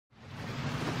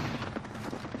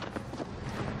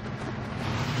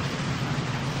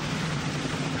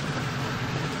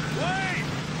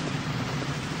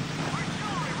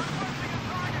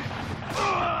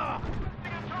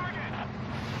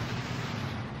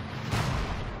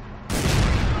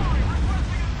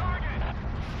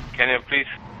Can you please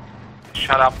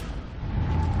shut up?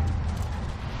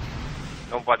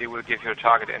 Nobody will give you a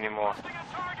target anymore.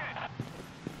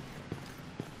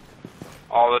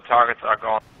 All the targets are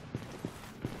gone.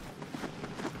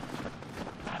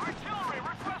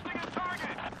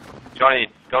 Johnny,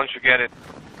 don't you get it?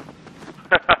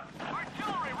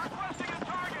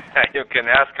 You can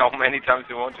ask how many times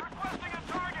you want to.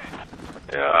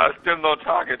 Yeah, still no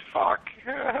target, fuck.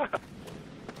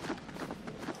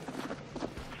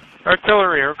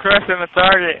 Artillery, requesting a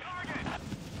target.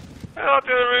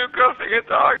 Artillery requesting a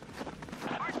target.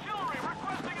 Artillery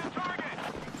requesting a target.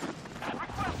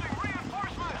 Requesting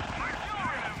reinforcements.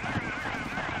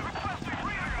 Requesting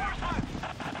reinforcements.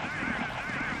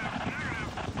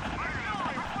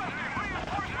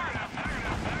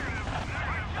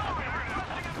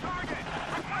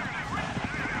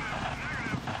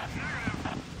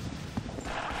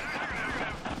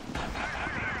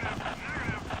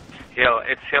 Hill,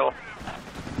 it's Hill.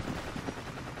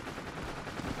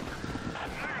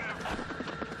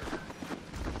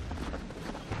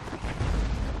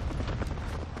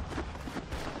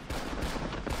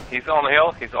 He's on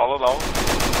Hill, he's all alone.